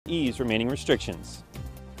ease remaining restrictions.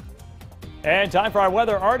 And time for our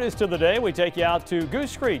weather artist of the day. We take you out to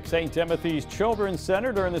Goose Creek, St. Timothy's Children's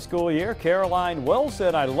Center during the school year. Caroline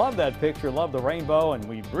Wilson, I love that picture, love the rainbow, and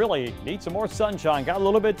we really need some more sunshine. Got a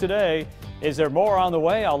little bit today. Is there more on the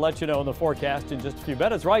way? I'll let you know in the forecast in just a few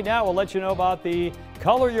minutes. Right now, we'll let you know about the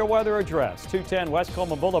Color Your Weather address, 210 West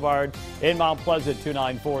Coleman Boulevard in Mount Pleasant,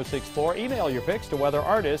 29464. Email your pics to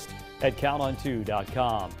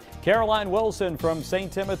weatherartist@counton2.com. Caroline Wilson from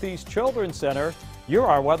St. Timothy's Children's Center, you're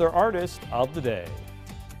our weather artist of the day.